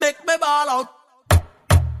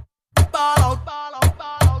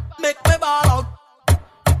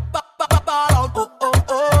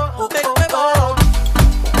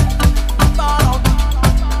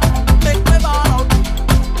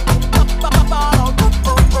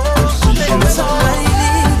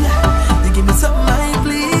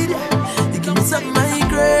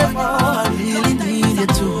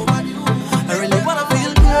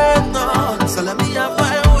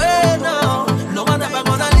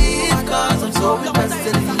so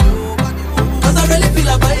invested in you. Cause I really feel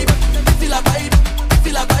a vibe, feel a vibe,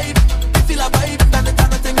 feel a vibe, feel a vibe. And it's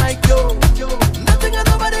nothing like you, nothing and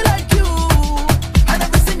nobody like you. And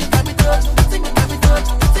every single time we touch, single time we touch,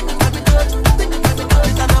 single time we touch, single time we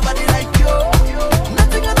touch. It's nobody like you,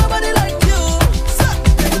 nothing and nobody like you. It's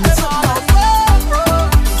all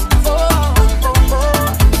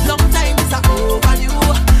long time is a over you,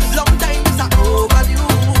 long time is a over you.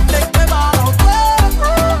 Make me ball out.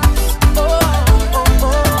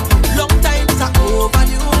 Long time is a over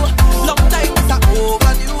you, long time is a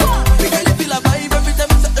over you. We really feel a vibe every time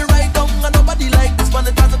we set the right down. And nobody like this one,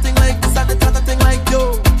 it's nothing like this, and it's nothing like you.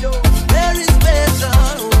 There is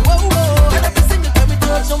passion, and every single time we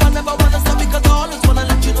touch, no one ever wanna stop because I always wanna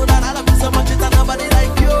let you know that I love you so much, it's nobody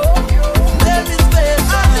like you. There is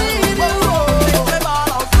passion, make me ball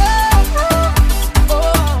out.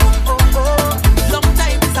 Long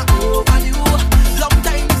time is a over you, long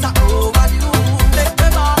time is a over you. Make me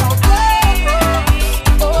ball out.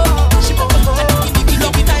 She long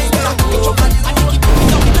time is a over you,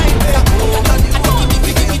 long time is a over you.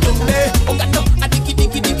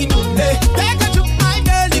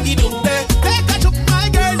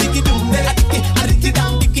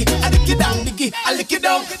 I lick it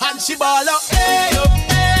down and she ball up, ayo,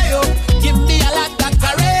 ayo. Give me a lot that I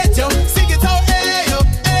rate you. Sing it out, ayo,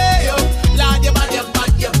 ayo. Lord, you bad, you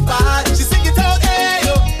bad, you bad. She sing it out,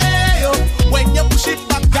 ayo, ayo. When you push it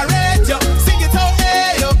back, I rate you. Sing it out,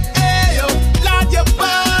 ayo, ayo. Lord, you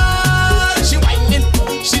bad. She whining,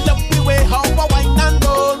 she love the way how I whine and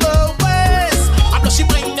roll her waist. I know she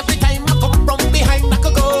whine every time I come from behind, I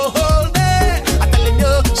could go whole day. I'm telling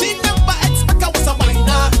you, she never expect I was a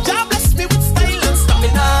whiner. God bless me with style and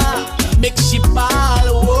stamina. Make she ball,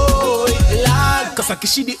 oh, Lord. Cause I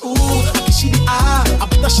kiss she the ooh, I kiss she the ah. I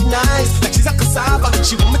bet that she nice, like she's a cassava.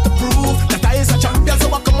 She want me to prove that I is a champion,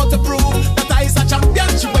 so I come out to prove that I is a champion.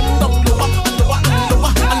 She went down lower, and lower, and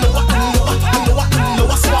lower, and lower, and lower, and lower, and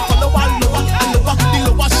lower. So I follow her lower, and lower.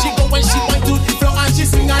 The lower she go when she point to the floor and she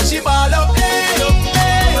sing and she ball out. Ayo,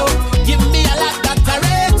 ayo. Give me a lot that I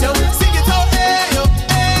rate you. Sing it out, ayo,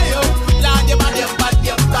 ayo. Lord, you bad, you bad,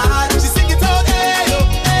 you bad. She sing it out, ayo,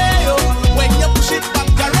 ayo. When you push it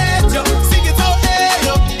back, I rate you. Sing it out,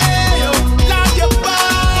 ayo, ayo. Lord, you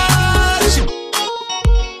bad.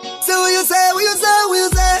 So what you say, what you say, what you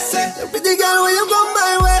say? Pretty girl, when you come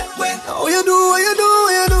my way, how you do, what you do,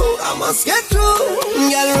 what you do, I must get through.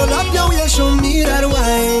 Girl, roll up your way, show me that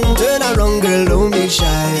wine. Turn around, girl, don't be shy.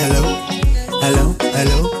 Hello, hello,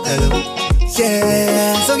 hello, hello.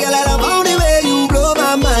 Yeah, so girl, I love how the way you blow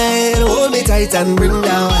my mind. Hold me tight and bring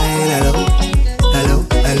down wine. Hello, hello,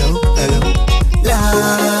 hello, hello.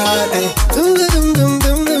 Lord, hey. Dum dum dum dum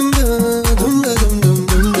dum dum dum dum dum dum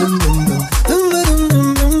dum dum.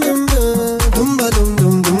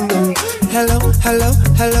 Hello, hello,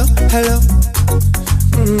 hello, hello.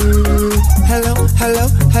 Hello, hello,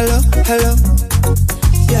 hello, hello.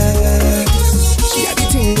 Yeah, she had the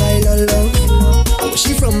thing I love. Where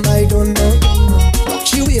she from, I don't know. Rock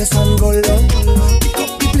she waist and go low. Pick up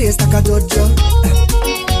the place like a dojo.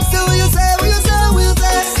 So what you say, what you say, what you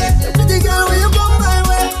say? Pretty girl, when you come my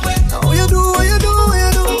way, how you do, what you do, what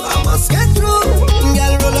you do, I must get through.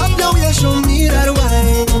 Girl, roll up your way, show me that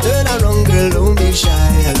wine. Turn around, girl, don't be shy.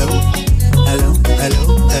 Hello, hello, hello,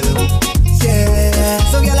 hello. Yeah,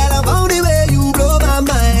 so girl, I love how the way you blow my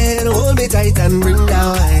mind. Hold me tight and bring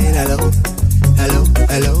down wine. Hello, hello,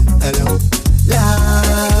 hello, hello.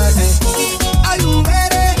 Lord, hey. Are you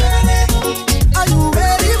ready? Are you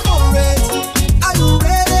ready for it?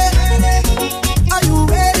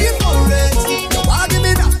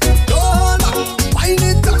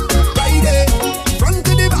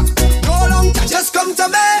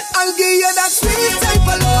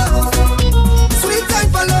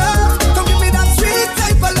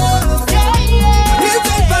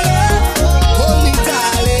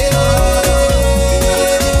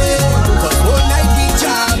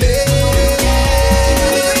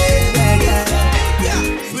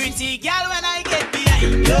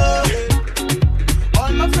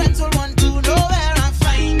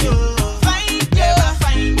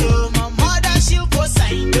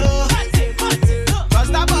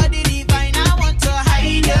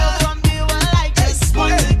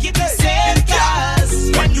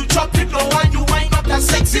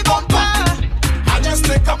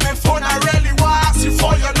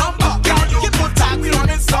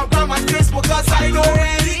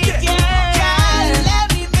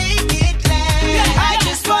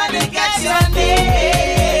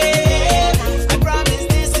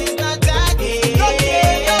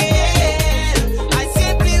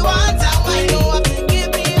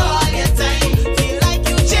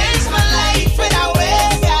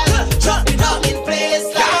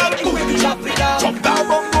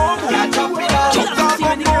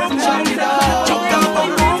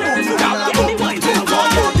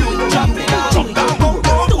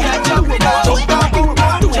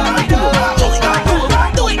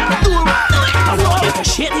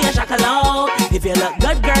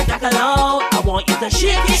 to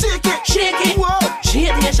shake it, shake it, shake it. Whoa.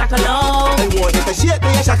 Shake it, shakalo. I want you to shake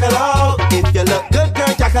it, shakalo. If you look good,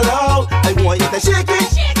 girl, shakalo. I want you to shake it,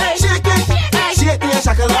 shake it, shake it,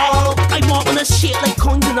 shakalo. I want to shake like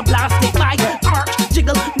coins in a plastic bag. Arch,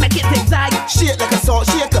 jiggle, make it zigzag. Shake like a salt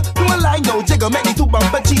shaker. Do a line, no jiggle, make me two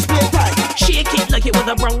bumper cheese play tight. Shake it like it was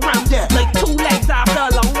a brown ram. Yeah. Like 2 legs after a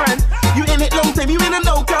long run. You in it long time, you in a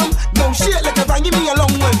no come. No shit like a van, give me a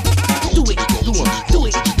long one. Do it, do it, do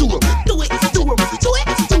it, do it, do it, do it, do it,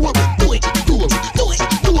 do it, do it, do it, do it, do it,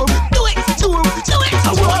 do it, do it.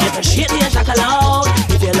 I want you to shake it, shakalo.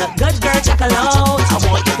 If you look good, girl, shakalo. I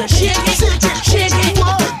want you to shake it, shake it,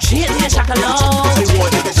 shake it, shakalo. I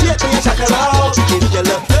want you to shake it, shakalo. If you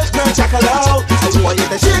look good, girl, shakalo. I want you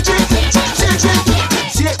to shake it,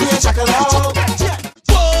 shake it, shakalo.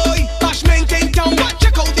 Boy, Bashman came down.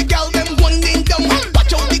 Check out the gal, them winding down.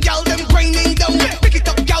 Watch out the gal, them grinding down. Pick it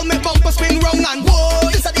up, gal, make bumper spin round. And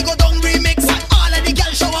boy, this a the go down remix. All of the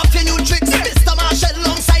gal show off your new tricks. Mr. Marshall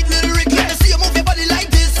alongside Lil Rick. Let me see you move your body like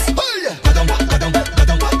this.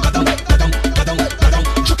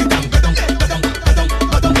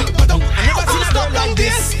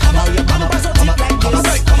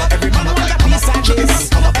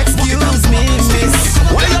 Excuse me, miss.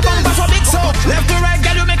 Why your bumper so big so? Left to right,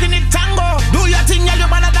 girl, you making it tango. Do your thing, girl, you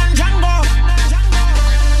better than Django.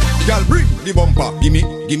 Girl, bring the bumper, gimme,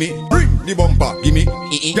 gimme. Bring the bumper, gimme.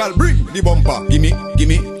 Girl, bring the bumper, gimme,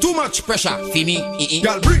 gimme. Too much pressure, fini.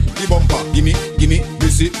 Girl, bring the bumper, gimme, gimme.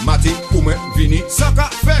 Missy, Matty, Kume, Vini. Sucker,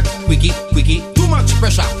 fake, quickie, quickie. Too much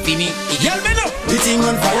pressure, fini. Girl, me know. The thing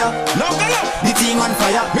on fire, Now go up. the thing on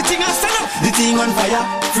fire, Me ting a stand up. the thing on fire.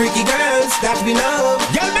 Freaky girls that we love.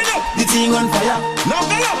 Girl, me know. The thing on fire, Now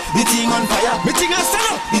go up. the thing on fire, Me ting a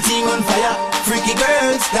stand up. the thing on fire. Freaky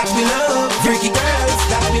girls that we love. Freaky girls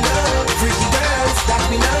that we love. Freaky girls that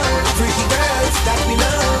we love. Freaky girls that we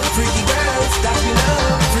love. Freaky girls that we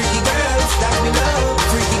love. Freaky girls that we love.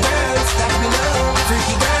 Freaky girls that we love.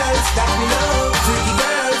 Freaky girls that we love. Freaky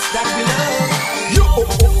girls that we love. Yo, oh,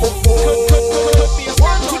 oh, oh, oh.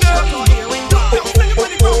 One to them. Fling it on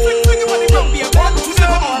the ground, fling it on the ground. One to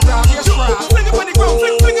them. Fling it on the ground,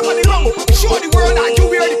 fling it on the ground. Show the world that you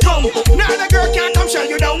wear the crown. Now the girl can't come shut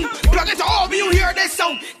you down. Plug it to all of you hear this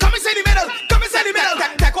sound. Come and say the middle, come and say the middle.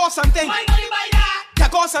 Take off something.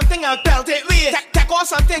 Take off something and belt it with. Take off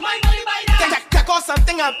something. Take off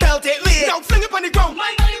something and belt it with. Now fling it on the ground.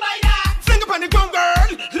 Fling it on the ground,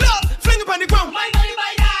 girl. Love, fling it on the ground.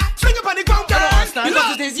 Fling it on the ground, girl.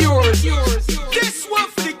 Love, It is yours. this one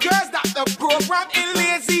for the girls that the program is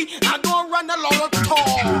lazy and don't run along at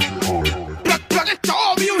all. Plug it to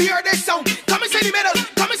all of you hear this sound. Come and say the middle,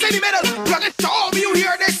 come and say the middle. Plug it to all of you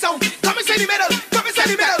hear this sound. Come and say the middle, come and say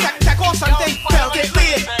the middle. Take off something, belt it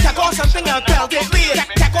with. Take off something and belt it with.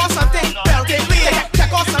 Take off something, belt it with.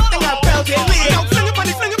 Take off something and belt it with. Now fling it on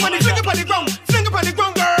the, fling it on the, fling it on the ground. Fling it on the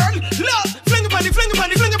ground, girl. Love, fling it on the, fling it on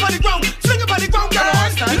the, fling it on the ground. Fling it on the ground, girl.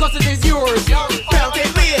 Because it is yours. Belt it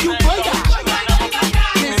with. You boy that.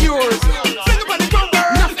 It is yours. Fling it on the ground, girl.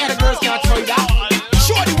 Enough other girls can't try that.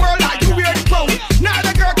 Show the world that you wear the crown. Now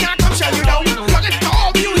the girl can't come shut you down. Plug it to all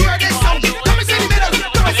of you hear this sound. Come and say the middle,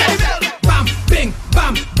 come and say the middle. Bam, bing,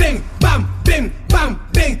 bam, bing, bam, bing, bam,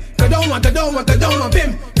 bing. Go down one, bim.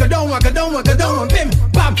 Go down one, bim.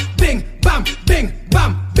 Bam, bing, bam, bing,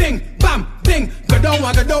 bam, bing, bam, bing. Go down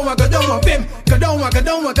one, bim. Go down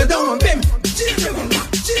one, bim.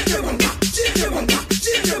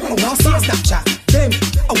 I want to see a Snapchat, bim.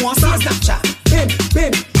 I want to see a Snapchat, bim,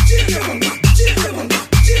 bim.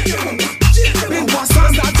 Bim, want to see a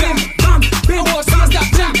Snapchat, bam, bim. Want to see a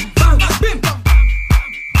Snapchat, bam, bim.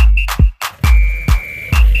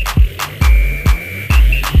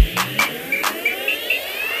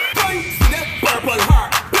 Purple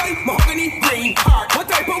heart, white mahogany, green heart. What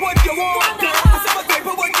type of what you want, girl? I said what type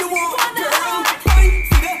of what you want, girl? White,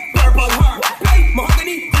 see that purple heart, white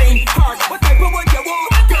mahogany, green heart. What type of what you want,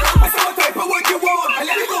 girl? I said what type of what you want. I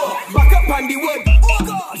let it go. Back up on the wood. Oh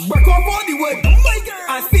gosh. Work off all the wood. My girl.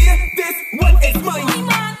 I say this what is mine.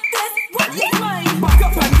 This what is mine. Back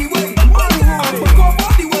up on the wood. Work off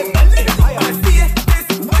all the wood. I say this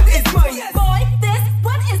what is mine. Boy, this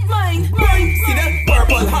what is mine. Mine. See that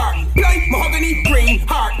purple heart. Blind mahogany green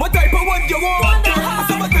heart. What type of what you want, girl? I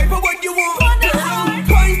said what type of what you want, girl?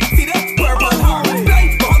 Blind, see that purple heart.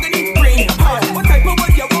 Blind mahogany green heart. What type of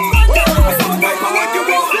what you want, girl? I said what type of what you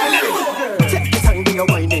want. Take your time when you're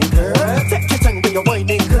whining, girl. Take your time when you're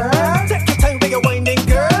whining, girl. Take your time when you're whining,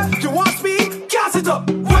 girl. You want speed? Gas it up.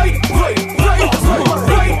 Right. Give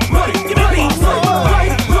me beat.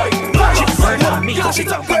 Right. Gas it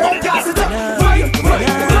up, girl. Gas it up. Right.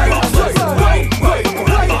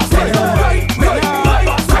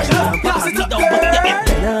 Gas it up, girl.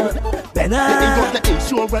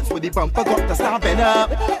 forward, so the bumper got to start bend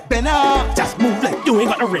up, bend up. Just move like you ain't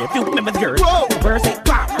got a rev. You remember the girl. Whoa. Reverse it,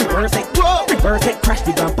 pop, reverse it, Whoa. reverse it, crash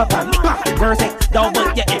the bumper, pop, reverse it, double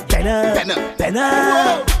your it, bend up, Bend up. bend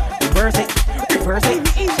up. Reverse it, reverse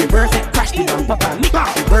it, reverse it, crash the bumper,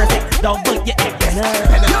 pop, reverse it, double your it, bend up,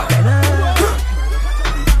 bend up, bend up.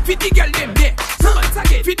 50 girl them there, once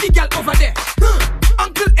again 50 girl over there.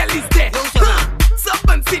 Uncle Ellie's there,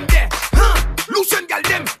 servants in there. Lucian girl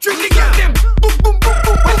them, Trinity girl them. Boom boom boom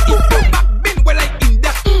boom. Well if you back bend, well I in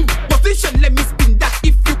that position. Let me spin that.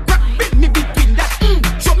 If you crack bend me between that.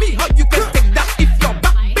 Show me how you can take that. If your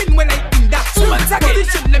back bend, well I in that once again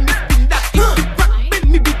position. Let me spin that. If you crack bend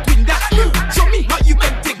me between that. Show me how you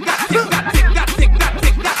can take that. Take that, take that, take that,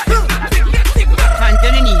 take that, take that, take that. Hands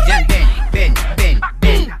on the knees and bend.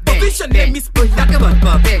 Position, let me spin that. Like a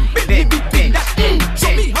bumper, bend.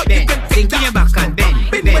 Show me how you can take Sink in that. your back and bend.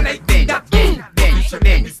 When I do that.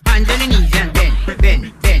 Hands on the knees and bend.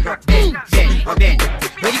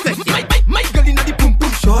 What you question? My girl inna the pum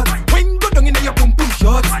pum shot. When go down inna your pum pum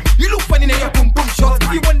shot, you look funny inna your pum pum shot.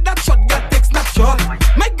 If you want that shot, girl, take snapshot.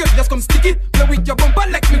 My girl just come stick it, play with your bumper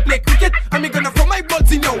like me play cricket. And me gonna throw my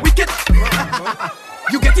balls in your wicket.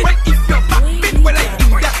 You get it? Well, if you're back bend, well I in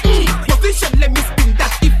that position, let me spin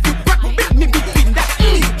that. If you back bend me between that,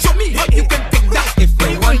 show me how you can take that. If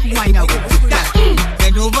you want wine, I will hit that.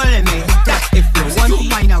 Bend over, let me hit that. If you want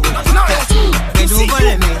wine, I will hit that. Bend over,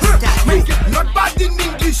 let me hit that. Not bad in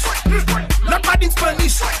English, not bad in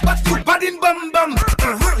Spanish, but you bad in bum bum.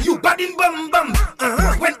 You bad in bum bum.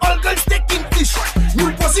 When all girls taking fish,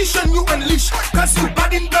 new position you unleash. Cause you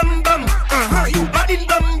bad in bum bum. You bad in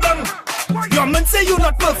bum bum. Your man say you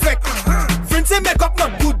not perfect. Friends say makeup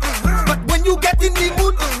not good. But when you get in the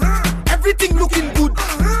mood, everything looking good.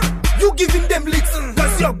 You giving them licks.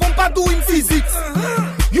 Cause your bumper doing physics.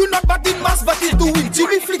 You not bad in mass, but it's doing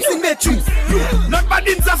Jimmy flicks in the tree. Not bad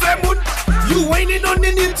in Zafemun. You whining on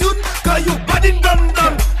the new tune. Cause you bad in dum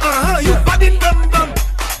dum. You bad in dum dum.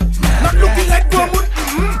 Not looking like Gomun.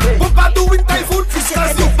 Bumper doing typhoon.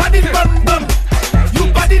 Cause you bad in dum dum.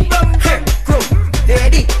 You bad in dum dum.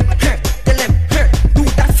 Ready? Tell them, do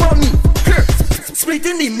that for me. Split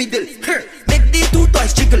in the middle. Make the two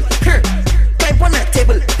toys jiggle. Climb on a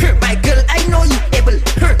table. My girl, I know you able.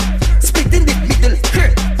 Split in the middle.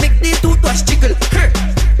 Make the two toys jiggle.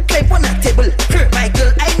 Climb on a table. My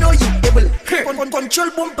girl, I know you able. Control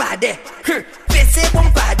bumper there. Face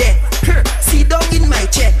bumper there. Sit down in my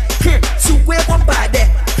chair. Suwe bumper there.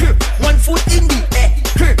 One foot in the air.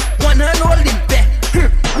 One hand holding back.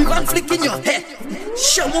 We one flick in your hair.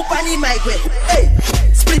 Show me pani my way. Hey,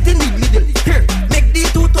 split in the middle. Make the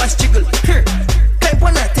two toys jiggle. Climb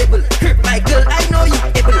on a table. My girl, I know you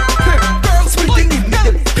able. Split in the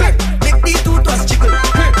middle. Make the two toys jiggle.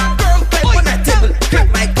 Climb on a table.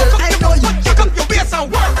 My girl, I know you able. Check up your bass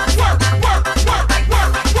and work.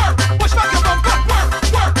 Push back your bumper.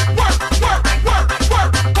 Work.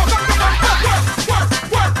 Cock up your bumper.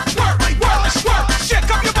 Work. Shake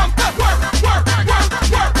up your bumper. Work.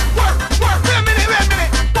 Wait a minute.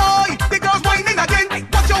 Boy, the girls whining again.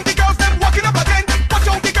 Watch out the girls them walking up again. Watch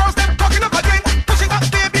out the girls them talking up again. Push it up,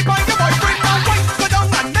 baby, find your boyfriend. Now wine, go down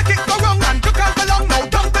and make it go wrong and you can't belong. Now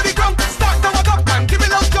down to the ground. Start to walk up and give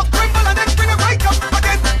it out your tremble and then bring it right up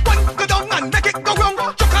again. Wine, go down and make it go wrong.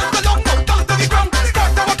 You can't belong. Now down to the ground. Start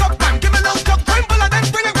to walk up and give it out your tremble and then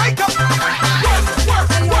bring it right up.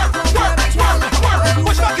 Work.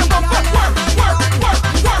 Push back your bumper. Work.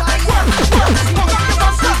 Cock up your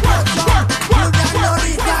bumper.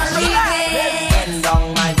 Bend down,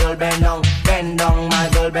 my girl, bend down. Bend down, my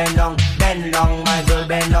girl, bend down. Bend down, my girl,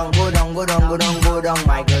 bend down. Go down,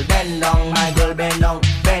 my girl. Bend down, my girl, bend down.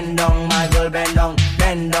 Bend down, my girl, bend down.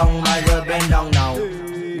 Bend down, my girl, bend down now.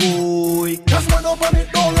 Boy, Just run up on it,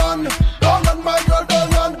 don't run, my girl,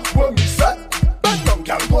 don't run. When we set, bend down,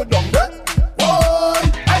 can't go down there. Boy,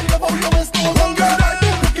 I love how you waist so long, girl. I've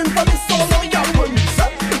been looking for this so long, yeah. When we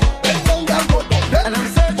set, bend down, can't go down there. And I'm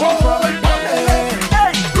searching for it,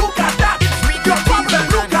 Hey, look at that. Your problem,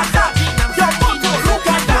 look at that. Your bumper, look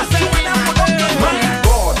at that. my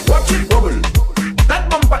God, watch it bubble. That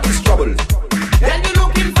bumper is trouble. Then you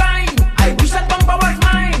looking fine. I wish that bumper was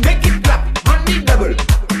mine. Make it clap on the double.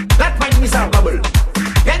 That wine is a bubble.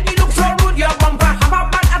 Then you look so rude. Your bumper have a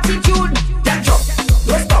bad attitude. Catch up,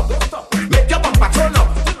 don't stop. Make your bumper turn up.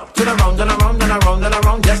 Turn around and around and around and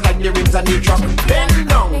around, just like the rims on the truck. Bend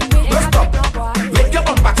down, don't stop. Make your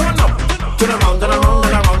bumper turn up. Turn around and around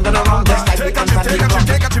and around and around, just like the cans on the truck.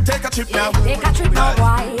 Take a trip now,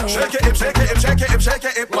 why? Shake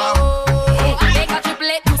it, wow. Take a trip,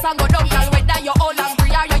 let loose and go down, girl. Whether you're old and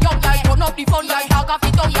free or you're young, girl. Turn up the phone, girl. Talk off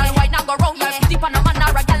the tongue, girl. Why not go round, girl? Dip on a man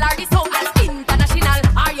or a girl or the sound, girl. International,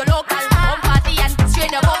 are you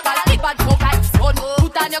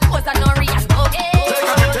pose and no real. Okay. Take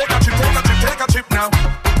a trip, take a trip, take a trip, take a trip now.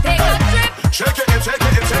 Take a trip. Shake it, shake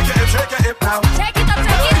it, shake it, shake it now. Shake it up,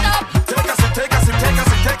 shake it up. Take a sip, take a sip, take a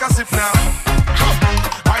sip, take a sip now.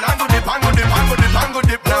 Right, angle dip, angle dip, angle dip, angle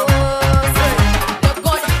dip now. Look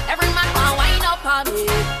good, every man can wind up on me.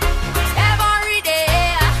 Every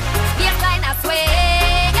day, baseline a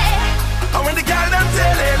swing. And when the girl them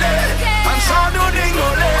say lele, and show do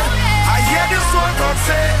dingole, I hear the soul God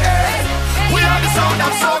say, hey, we are the sound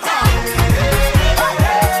of soca.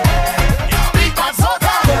 Big bad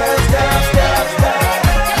soca.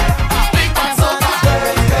 Big bad soca.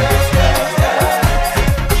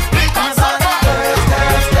 Big bad soca.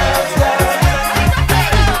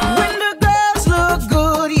 When the girls look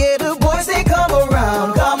good, yeah, the boys they come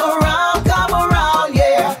around,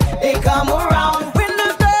 yeah, they come around. When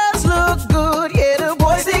the girls look good, yeah, the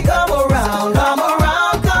boys they come around,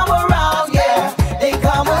 yeah, they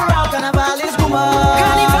come around. Carnival is woman,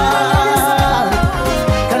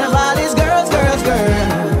 Carnival is girls, girls, girls.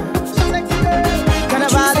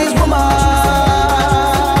 Carnival is woman,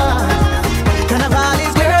 Carnival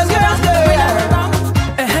is girls, girls, girls.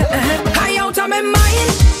 High out of my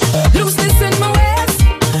mind, looseness in my waist,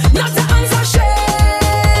 not to answer shame.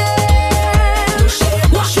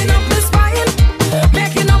 Washing up my spine,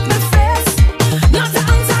 making up my face, not to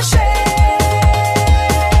answer shame.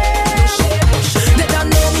 They don't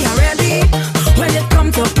know me already. When it come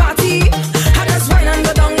to party, I just wine and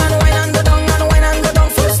go down and wine and go down and wine and go down.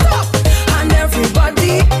 Full stop. And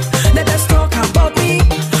everybody, they just talk about me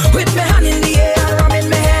with my hand in the air, rubbing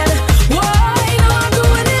my head. Why know I'm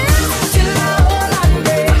doing it till I hold on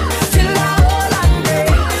day, till I hold on day,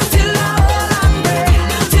 till I hold on day,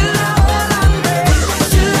 till I hold on day,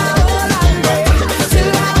 till I hold on day, till I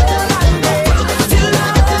hold on day, till I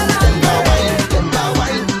hold on day.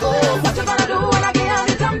 What you gonna do when I get on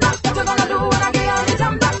the tempo? What you gonna do when I get on the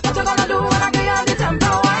tempo? What you gonna do when I get on the tempo?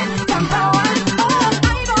 Wine, tempo, wine. Oh,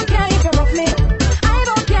 I don't care if you rough me, I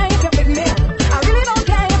don't care if you pick me. I really don't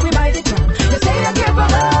care if we bite it. You say you're capable.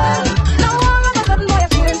 Now all of a sudden, boy, you're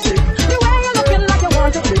feeling sick. The way you're looking like you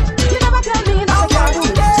want to quit. You never tell me that you can't do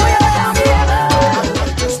it, so you better tell me ever.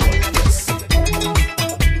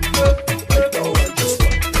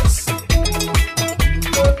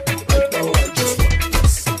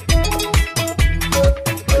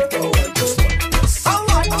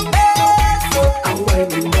 I'm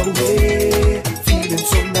winding away, feeling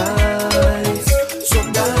so nice, so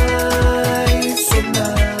nice, so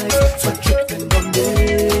nice. So drifting on me,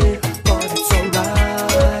 but it's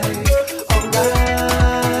alright,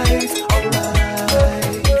 alright,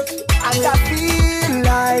 alright. And I feel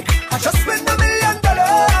like I just win $1 million.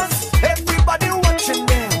 Everybody watching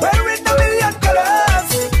me, wearing $1 million.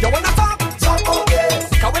 You wanna talk? Talk okay.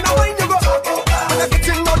 'Cause when I wine you go, talk okay. When I get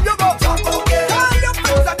in on you go, talk okay. Call your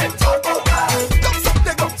friends and then talk okay. Thumbs up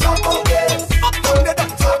they go, talk okay. Up down they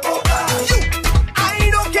don't talk okay. You, I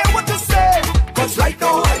don't care what you say, 'cause right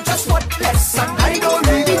now I just want less, and I don't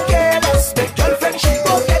really care less. The girlfriend she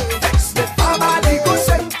go get vexed, the family go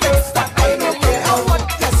send text, that I don't care how much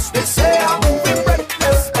less. They say I'm moving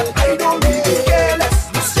reckless, but I don't really care less.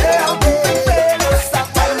 You say I'm moving fearless, that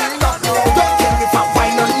I will not know. Don't care if I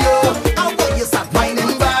whine on you, I want you start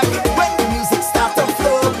whining back. When the music start to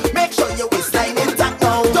flow, make sure your waistline intact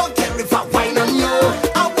now. Don't care if I whine on you,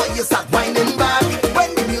 I want you start whining back. When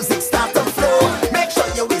the music start to flow, make sure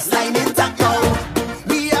your waistline intact now.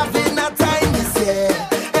 We having a time this year,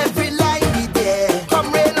 every line be there.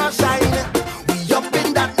 Come rain or shine, we up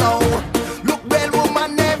in that now. Look well,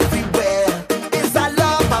 woman everywhere. It's a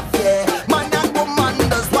love affair. Man and woman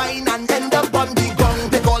does wine and end up on the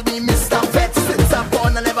ground. They call me Mr. Vet. Since I'm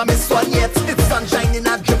born, I never miss one yet. It's sunshine in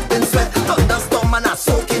a dripping sweat, thunderstorm and a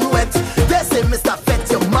soaking wet. They say Mr. Vet,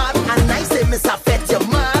 you're mad, and I say Mr. Vet, you're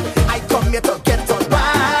mad. I come here to get on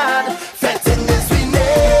bad. Fetting is we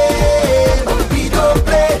name, we don't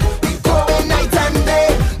play. We go in night and day.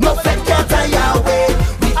 No fet can't tire away.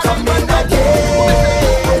 We come in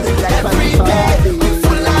again every day. We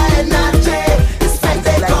full of energy. It's fet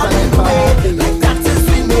they coming way. Like that is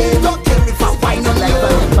we name. Don't care if I whine on you,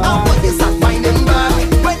 I want you start whining back.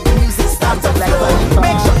 When the music starts to play,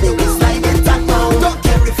 make sure the waistline intact now. Don't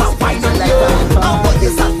care if I whine on you, I want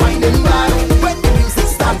you start whining back. When the music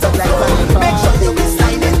starts to play, make sure the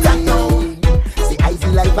waistline intact now. See, I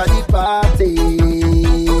feel like a the party.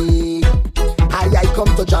 I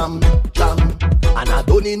come to jam, jam. And I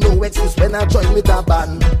don't need no excuse when I join with a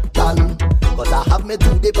band. 'Cause I have me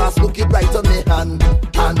 2-day pass, look it right on me hand.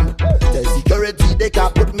 The security, they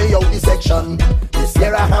can't put me out the section. This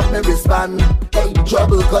year I have me wristband. Ain't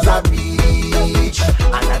trouble 'cause I reach.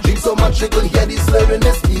 And I drink so much you could hear the slur in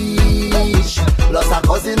the speech. push. Plus a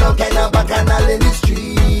cousin no kind of bacchanal in the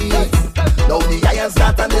streets. Now the iron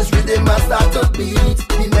start and this rhythm a start to beat.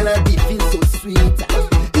 The melody feels so sweet.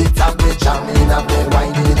 It have me jamming, have me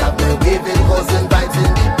winding, have me waving, causing vibes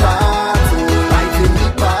in the party, vibes in the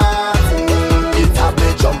party. It have me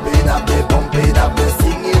jumping, have me bumping, have me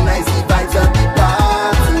singing nicely, vibes at the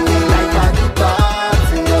party, life at the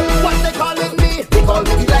party. What they calling me? They call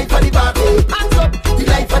me the life of the party. Hands up, the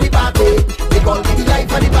life of the party. They call me the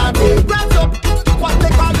life of the party. Hands up. What they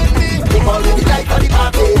calling me? They call me the life of the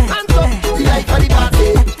party. Hands up, the life of the party.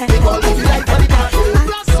 They call me the life of the party.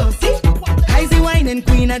 I's the whining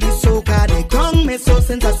queen of the soca. They crown me so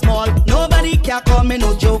since I'm small. Nobody can call me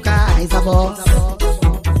no joker. I's a boss.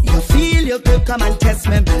 You feel you could come and test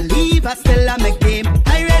me. Believe I still am a game.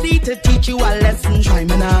 I ready to teach you a lesson. Try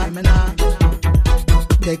me now.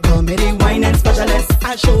 They call me the whining specialist.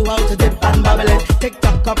 I show how to dip and bubble it.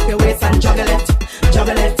 Tick-tock up your waist and juggle it.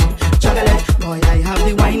 Juggle it, juggle it. Boy, I have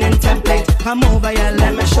the whining template. Come over here,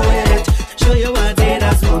 let me show you it. Show you what they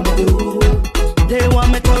just want me do. They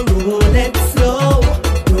want me to roll it slow.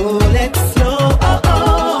 Roll it slow. Oh,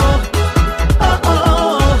 oh, oh,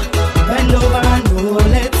 oh. Bend over and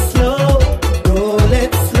roll it slow. Roll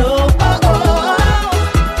it slow. Oh, oh,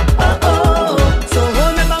 oh, oh. So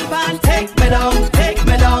hold me bumper and take me down. Take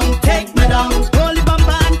me down, take me down. Hold the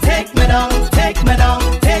bumper and take me down. Take me down,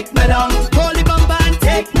 take me down. Hold the bumper and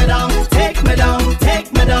take me down. Take me down,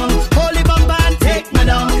 take me down. Hold the bumper and take me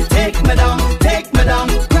down. Take me down, take me down.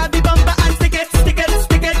 Grab the bumper and stick it, stick it,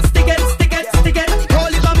 stick it, stick it, stick it, stick it.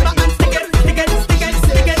 Hold the bumper and stick it, stick it, stick it,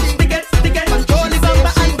 stick it, stick it, stick it. Hold the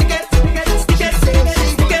bumper and stick it, stick it, stick it,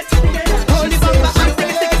 stick it, stick it. Hold the bumper and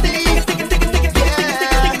stick it, stick it, stick it, stick it, stick it, stick it, stick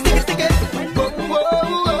it, stick it, stick it.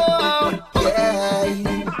 Whoa, yeah.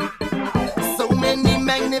 So many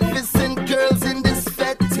magnificent girls in this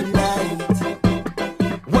fete tonight.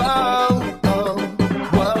 Whoa, oh,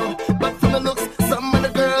 whoa. But from the looks, some of the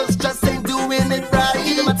girls just ain't doing it right.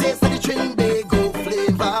 Give them a taste of the Trinbago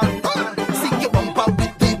flavor. Sing your bumper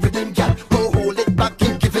with the rhythm, gal. Go hold it back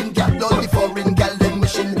and giving gal. All the foreign gal them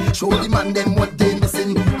wishing. Show the man them what they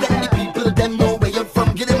missing. Let the people them know where you're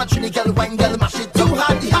from. Give them a Trini gal, wine gal, mash it too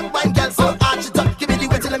hard. The hot wine gal, so arch it up. Give me the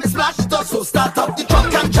way till let me splash it up. So start up the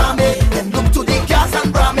trunk and jam it. Then look to the gas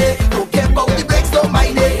and ram it. Don't care about the brakes, don't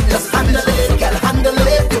mind it. Just handle it, gal, handle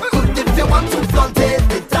it. You could if you want to flaunt it.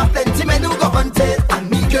 It have plenty men who go hunt it. And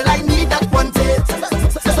me girl, I need that want it.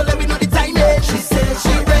 So let me know the time it. She said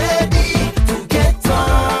she ready to get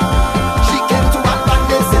on. She came to our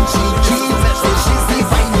madness and she dreams. Say she's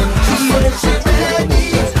defining. She said she ready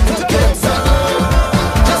to get on.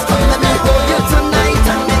 Just come let me hold you tonight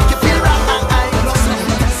and make you feel right.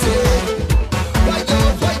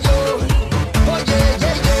 Why yo, oh yeah,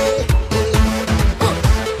 yeah, yeah.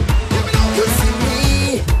 You see me,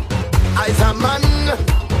 I's a man,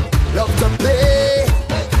 love to play,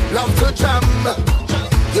 love to jam.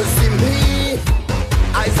 You see me,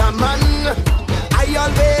 I's a man, I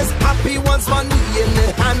always happy once money in the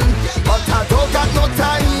hand. But I don't got no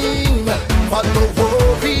time for no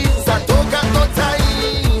worries. I don't got no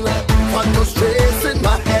time for no stress in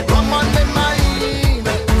my head. I'm on my mind,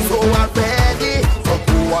 so I'm ready to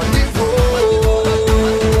go on the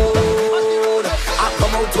road. I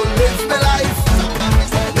come out to live my life,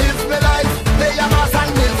 play a mass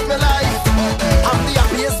and live my life. I'm the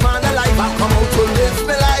happiest man alive. I come out to live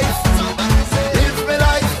my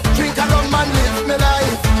life, drink a rum and live my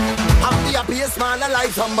life. I'm the happiest man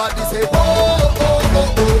alive. Somebody say, oh, oh,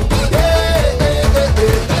 oh, oh, yeah, yeah, yeah,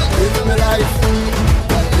 yeah. Live my life,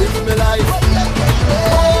 live my life.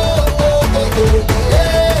 Oh, oh, oh, oh, yeah,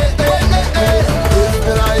 yeah, yeah, yeah. Live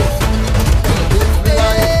my life, live my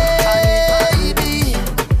life. Baby,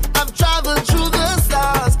 I've traveled through the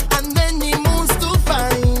stars and many moons to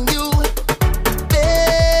find you.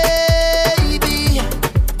 Baby,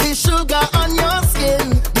 the sugar on your skin,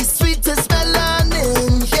 the sweetest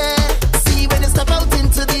melanin, yeah. See when you step out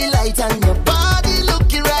into the light and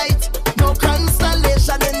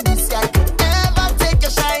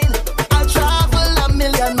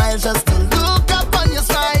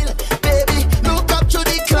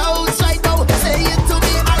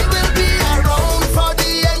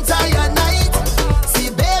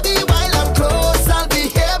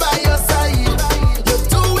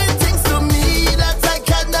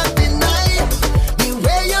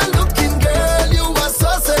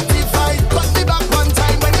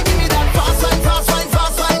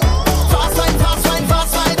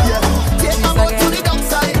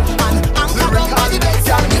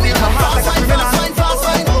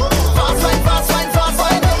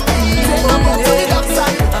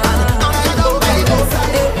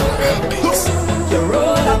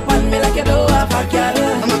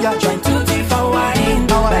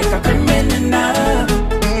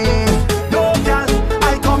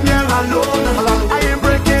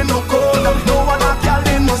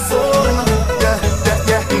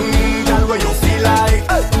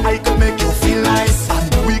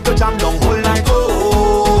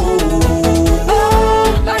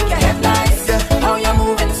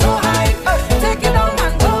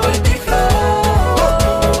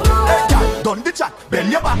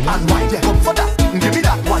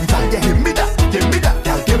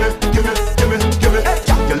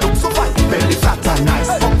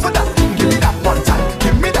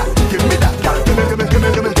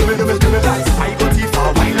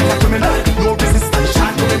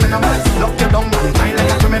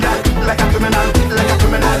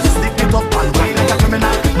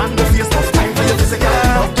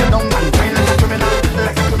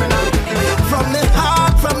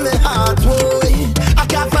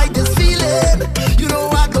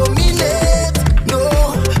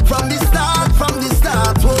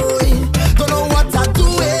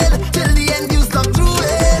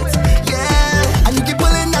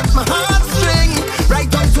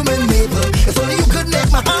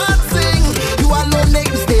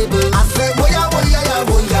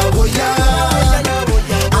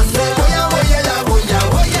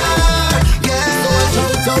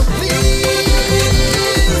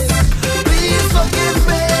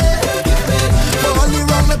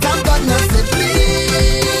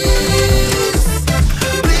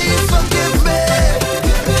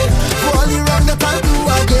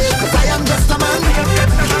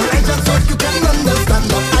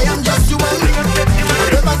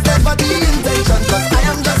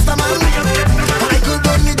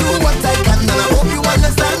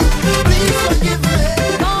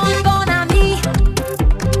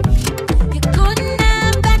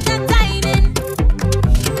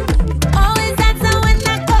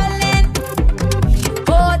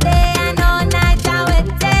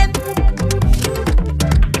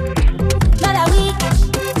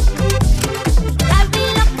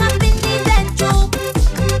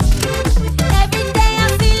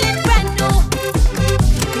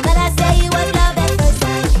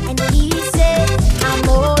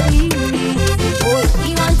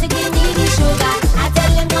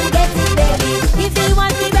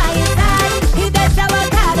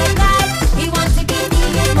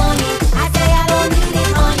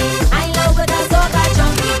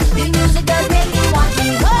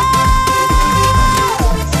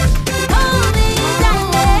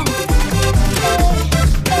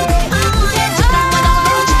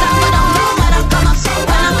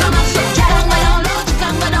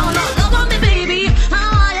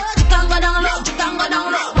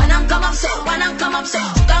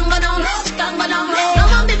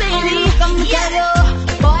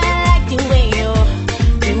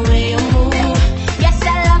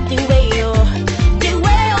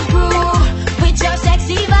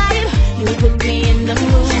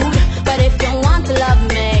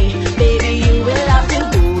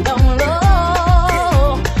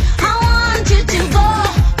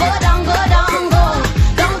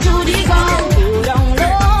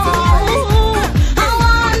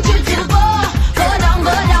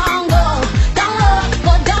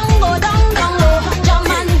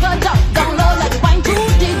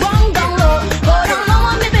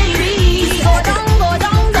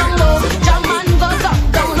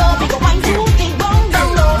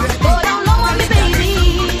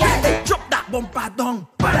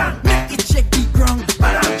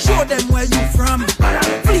you from.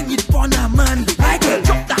 Fling it on a man. My girl,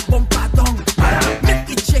 drop that bumper down. Make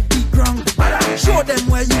it check the ground. Show them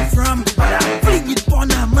where you from. Fling it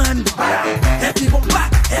on a man. Heavy bumper,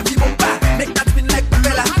 heavy bumper. Make that spin like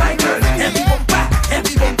propeller. My girl, heavy bumper,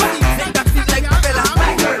 heavy bumper. Make that spin like propeller.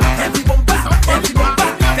 My girl, heavy bumper, heavy bumper.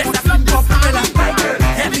 Make that spin for propeller. My girl,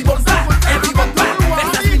 heavy bumper, heavy bumper. Make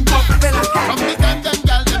that spin for propeller. From the time them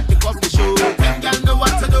gal them pick up the show, them gal know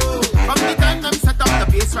what to do. From the time them set up the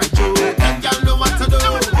bass right show, them gal know what to do.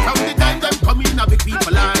 From the time them come in a big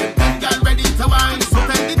people line, them gal ready to wine. So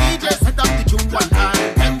tell the DJ set up the tune one time,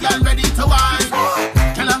 them gal ready to wine.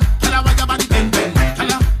 Killer, killer, where your body bend bend.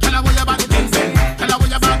 Killer, killer, where your body bend bend. Killer,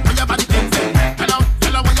 where your body bend bend. Killer,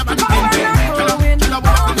 killer, where your body bend bend. Killer, killer, where your body bend bend. Killer, killer,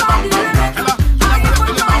 where your body bend bend. Killer, killer, where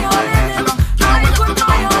your body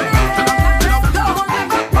bend bend.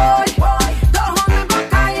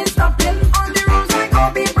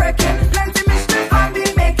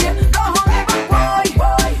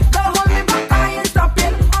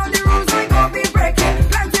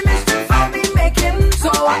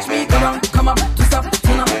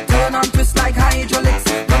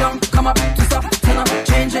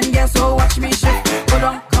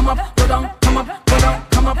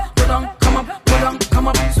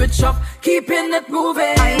 Keeping it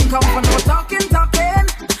moving. I ain't come for no talking.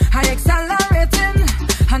 I accelerating,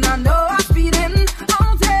 and I know I'm speeding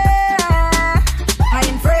out there. I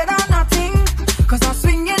ain't afraid of nothing, cause I'm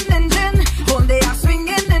swinging engine. Whole day I'm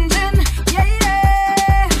swinging engine,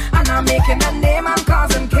 yeah. And I'm making a name and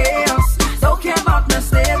causing chaos. Don't care about my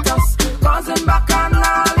status, causing back and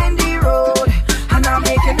all in the road. And I'm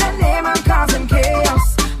making a name and causing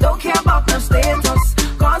chaos. Don't care about my status,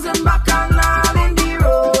 causing back and all in the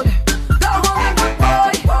road. Don't hold me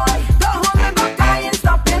back, boy. Don't hold me back, I ain't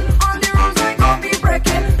stopping. On the roads I gon' be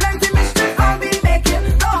breaking. Plenty mischief I'll be making.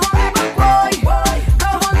 Don't hold me back, boy.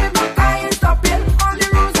 Don't hold me back, I ain't stopping. On the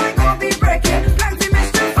roads I gon' be breaking. Plenty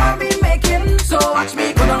mischief I'll be making. So watch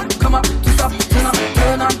me go down, come up, to stop,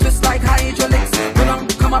 turn on, twist like hydraulics. Go down,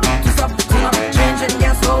 come up, to stop, turn up, changing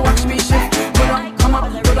gears. So watch me shift. Go down, come up,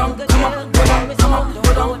 go down, come up, go down, come up,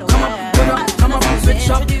 go down, come up, go down, come up, switch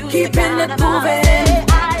up, keeping it moving.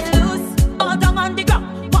 All down on the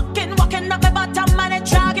ground, walking up the bottom and it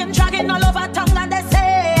dragging all over tongue and they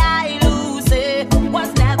say I lose it.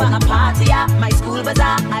 Was never a party at my school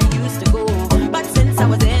bazaar I used to go, but since I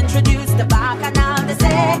was introduced to Bacchanal they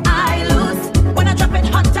say I lose. When I drop it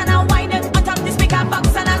hot and I whine it, I top the speaker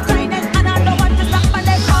box and I grind it, and I don't want to stop and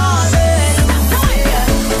they call it.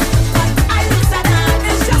 But I lose and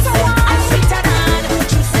it's just a one. I'm sweeter than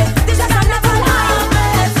juicy. This is another one.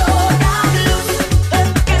 So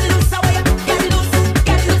get loose away, get loose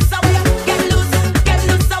away, get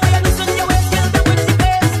loose away, loosen your waist, kill them with the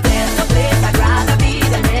bass. There's no place I'd rather be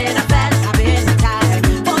than in a fence, having a time.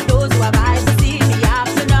 For those who have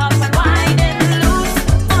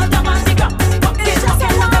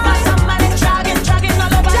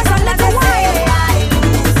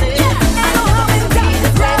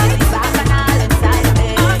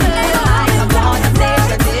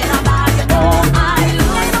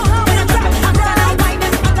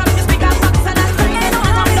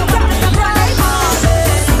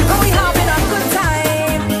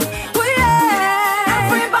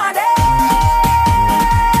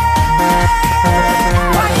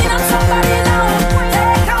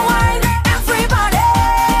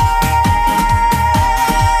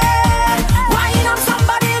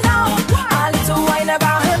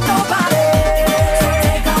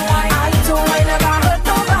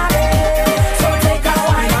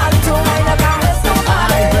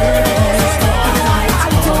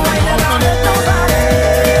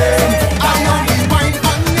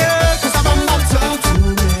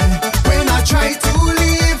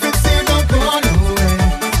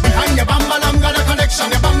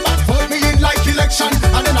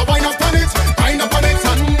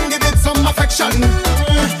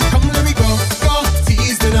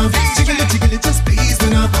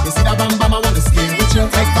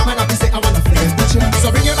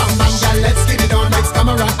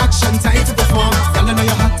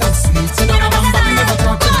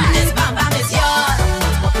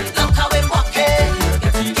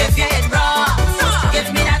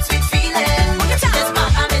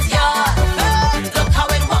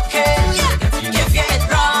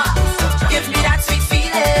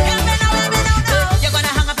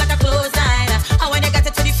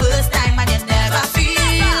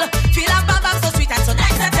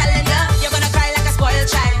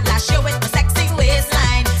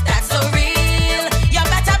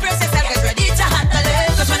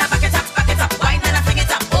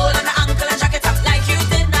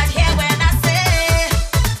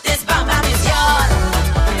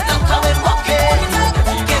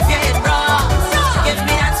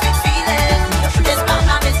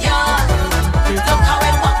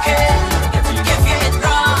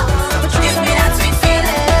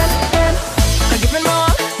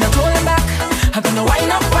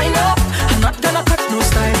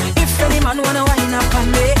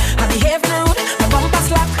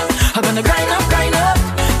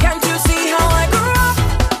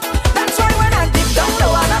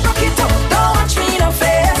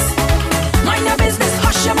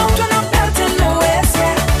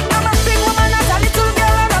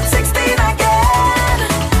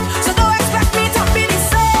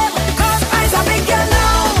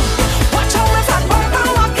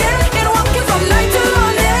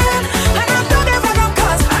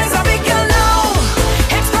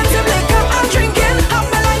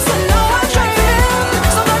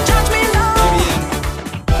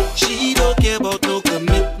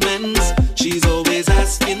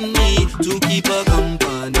asking me to keep her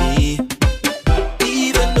company.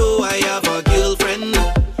 Even though I have a girlfriend,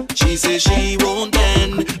 she says she won't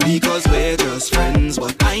bend because we're just friends.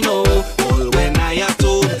 But I know all when I have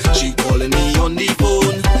told, she calling me on the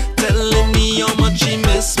phone, telling me how much she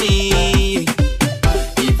miss me.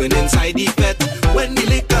 Even inside the pet, when the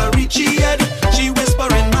liquor reach her head, she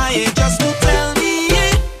whisper in my ear just to tell me,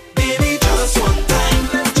 baby, just one time,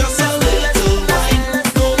 just a little wine.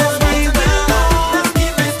 Don't worry about it,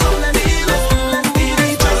 give it to me, Lord. Baby,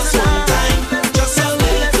 just one time, just a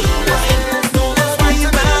little wine. Don't worry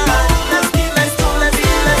about it, give it to me,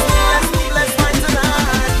 Lord. Let's fight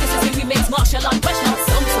tonight. This is the remix Marshall on Pressure.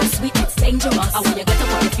 Song so sweet, it's dangerous. I want you get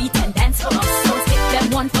up on your feet and dance for us. So stick them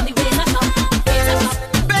one for the way to come.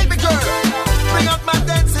 Baby girl, bring out my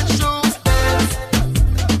dancing shoes.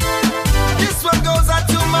 This one goes out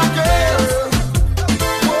to my girl.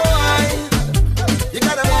 Boy, you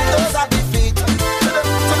gotta move those happy feet to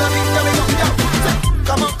the beat. There we go. Yo,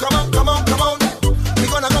 come on, come on, come on, come on. We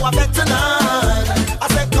gonna go a bed tonight. I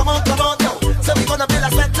said, come on, yo. So we gonna build a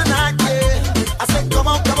set tonight, yeah. I said, come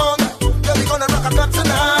on, yeah. We gonna rock a club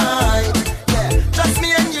tonight, yeah. Just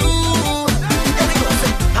me and you. Here we go.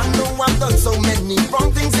 Say, I'm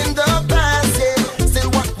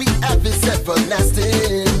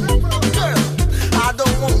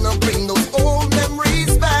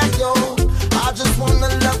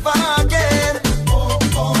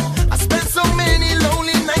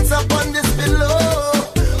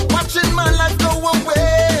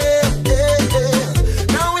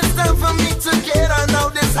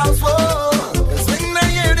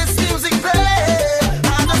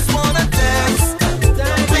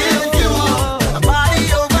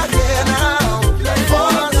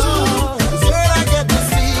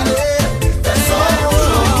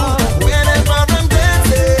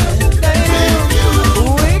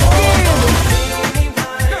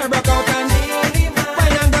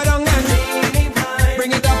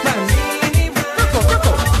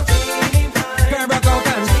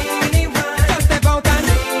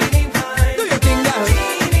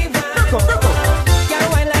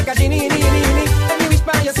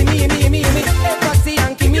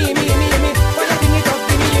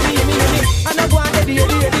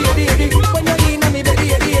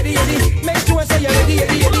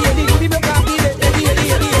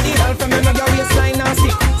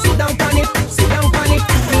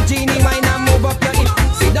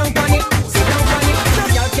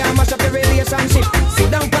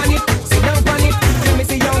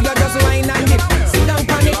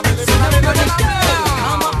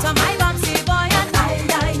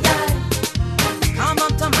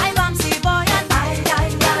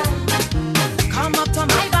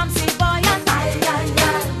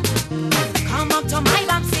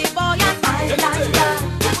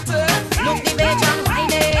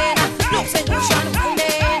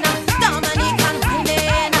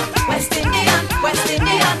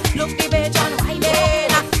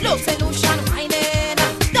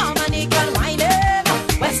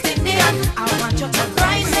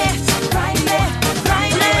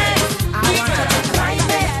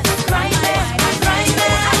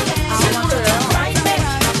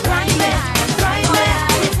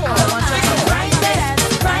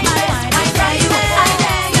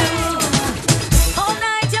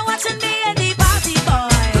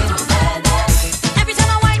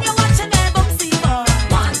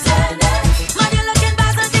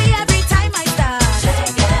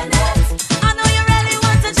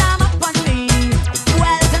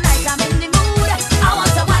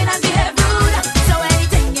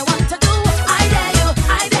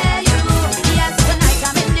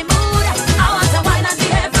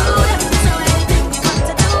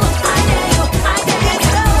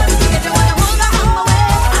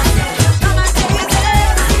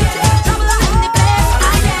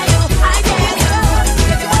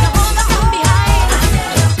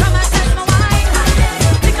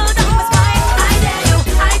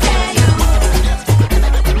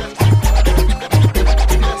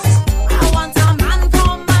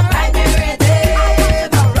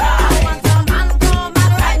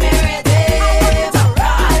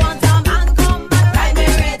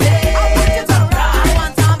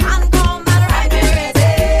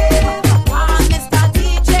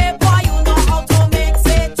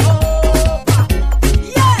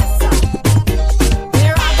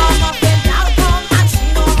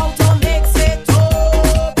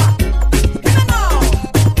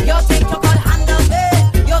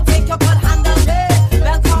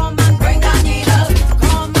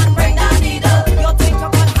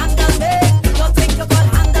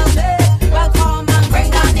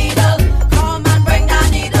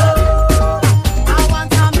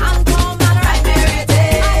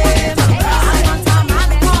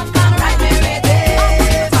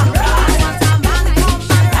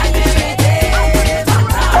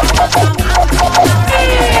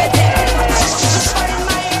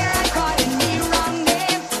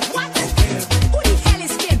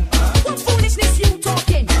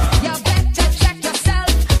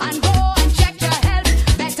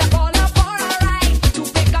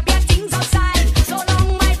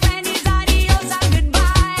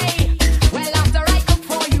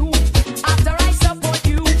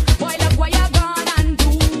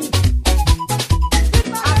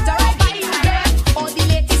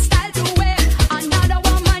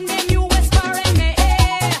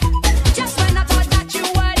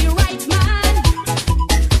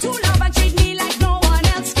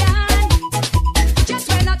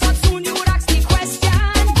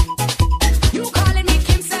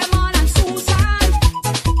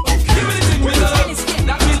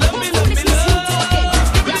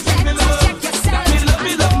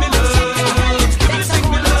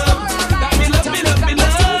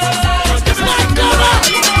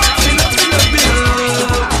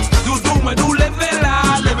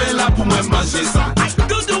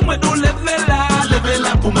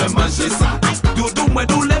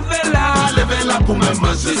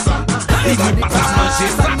manger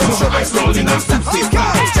ça. I roll in a foufé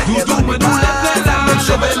pas. You do me do level là,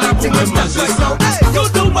 level là pour me manger ça. You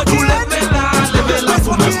do me do level là, level là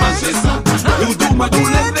pour me manger ça. You do me do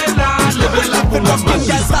level là, level là pour me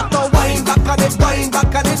manger ça. Wine back on it, wine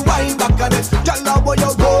back on it, wine back on it. Girl, now boy,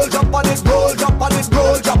 you roll, jump on it, roll, jump on it,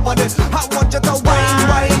 roll, jump on it. I want you to wine,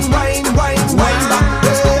 wine, wine, wine, wine back.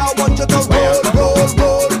 Hey, I want you to roll, roll,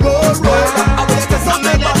 roll, roll, roll. I want you to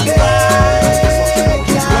something back there.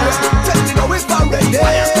 Yeah, tell me now if I'm ready.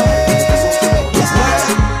 Yeah,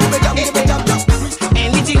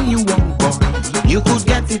 anything you want, boy, you could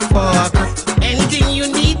get it for a cut. Anything you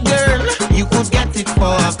need, girl, you could get it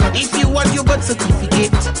for a cut. If you want your birth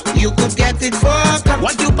certificate, you could get it for a cut.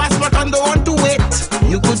 What you passport and don't want to wait,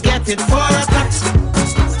 you could get it for a cut.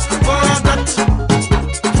 For a cut.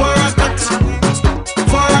 For a cut.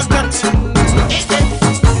 For a cut.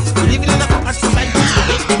 We living in a pocket society.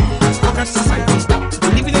 Pocket society. We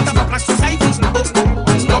living in a pocket society.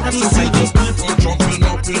 Pocket society. People jumping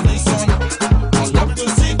up in the sun. I love to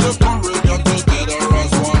see the Caribbean together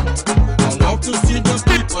as one. I love to see the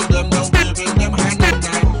people them now waving them hand in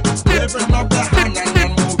hand, waving up their hand and then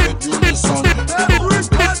moving to the sun.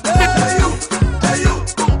 hey you, hey you,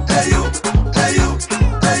 hey you, hey you,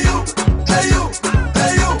 hey you, hey you,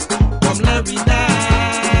 hey you. Come let me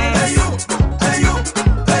die. Hey you, hey you,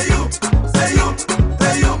 hey you, hey you,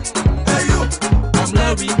 hey you, hey you. Come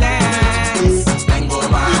let me die.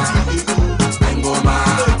 Engoma, Engoma,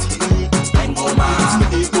 Engoma,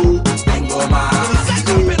 Engoma.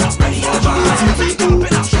 Jumping up, ready to jump.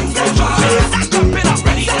 Jumping up, jumping up,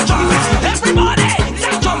 ready to jump. Everybody,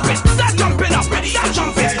 start jumping, start jumping up, ready to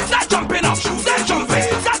jump. Start jumping up, start jumping,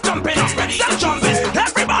 start jumping up, ready to jump.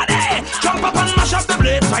 Everybody, jump up and mash up the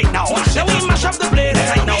place right now. Then we mash up the place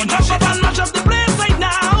right now. Jump up and mash up the place right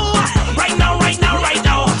now. Right now, right now, right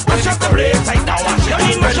now. Mash up the place right now. Then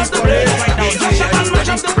we mash up the place right now. Jump up and mash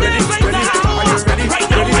up the place right now. Right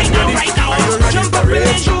now, right now, right now. Jump up in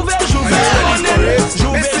Juve, Juve, on it.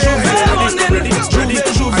 Juve, Juve, on it. Juve,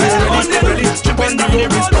 Juve, on it. Jumping down the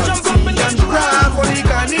road, jump up in And bra for the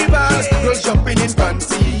carnival, girls jumping in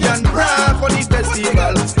panty. And bra for the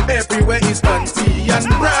festival, everywhere is panty. And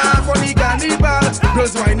bra for the carnival,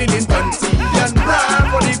 girls whining in panty. And bra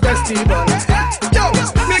for the festival. Yo,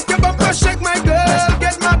 make your bumper shake, my girl.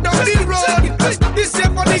 Get mad down the road. This year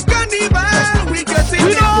for the carnival, we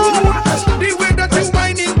getting it good. The way that you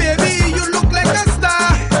whining, baby, you look like a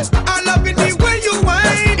star. I love it the way you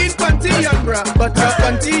whine in panty and bra, but your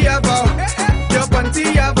panty about. Your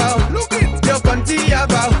panty about, look it, your panty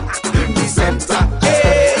about in the center.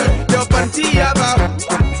 Hey, your panty about,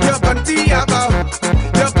 your panty about,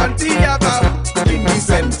 your panty about in the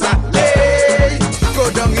center. Hey, go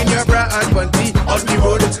down in your bra and panty on the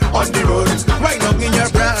road, on the road. Right down in your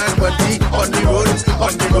bra and panty on the road,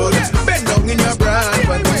 on the road. Bend down in your bra and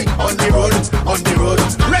panty on the road, on the road.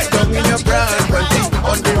 Right down in your bra and panty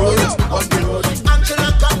on the road, on the road. Angela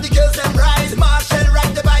got the girls and ride. Marshall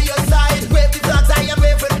right there by your side. Wave the flags high and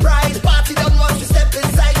wave with pride. Party done once we step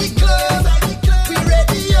inside the club. We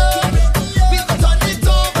ready up. We gon' turn it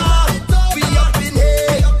over. We up in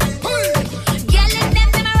here. Girl, let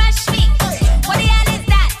them a rush me. What the hell is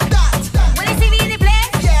that? When they see me in the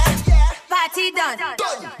place, party done.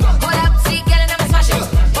 Hold up, see, girl, and I'm smash it.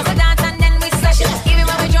 Bust a dance and then we slash it. Give him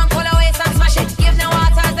when we drunk, hold our waist and smash it. Give no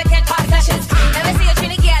water as they can pass slashes. Never see a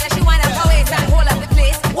trini girl and she wind up her waist and hold up the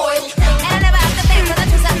place. Boy, and I never have to think 'cause I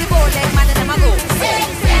twist up the bowl leg, man, and them a go. They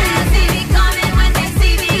see me coming when they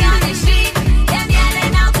see me on the street. Them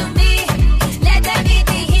yelling out to me. Let them eat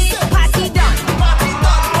the heat. Party done. Party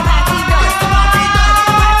done. Party done.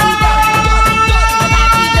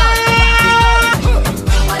 Party done.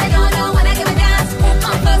 What I don't know when I give a dance. Who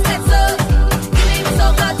come first and so. Give me so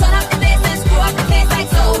good, turn up the bass and screw up the place like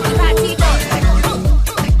so. Party done.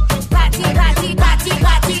 Party, party, party,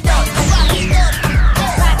 party done.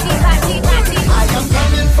 Party, party, party. I am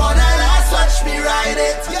coming for the last, watch me ride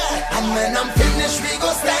it. And when I'm finished, we go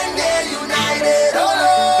stand there united. Oh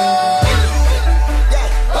Lord,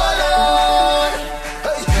 oh Lord.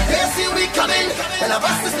 Hey, they see we coming. When I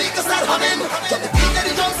bust the speakers start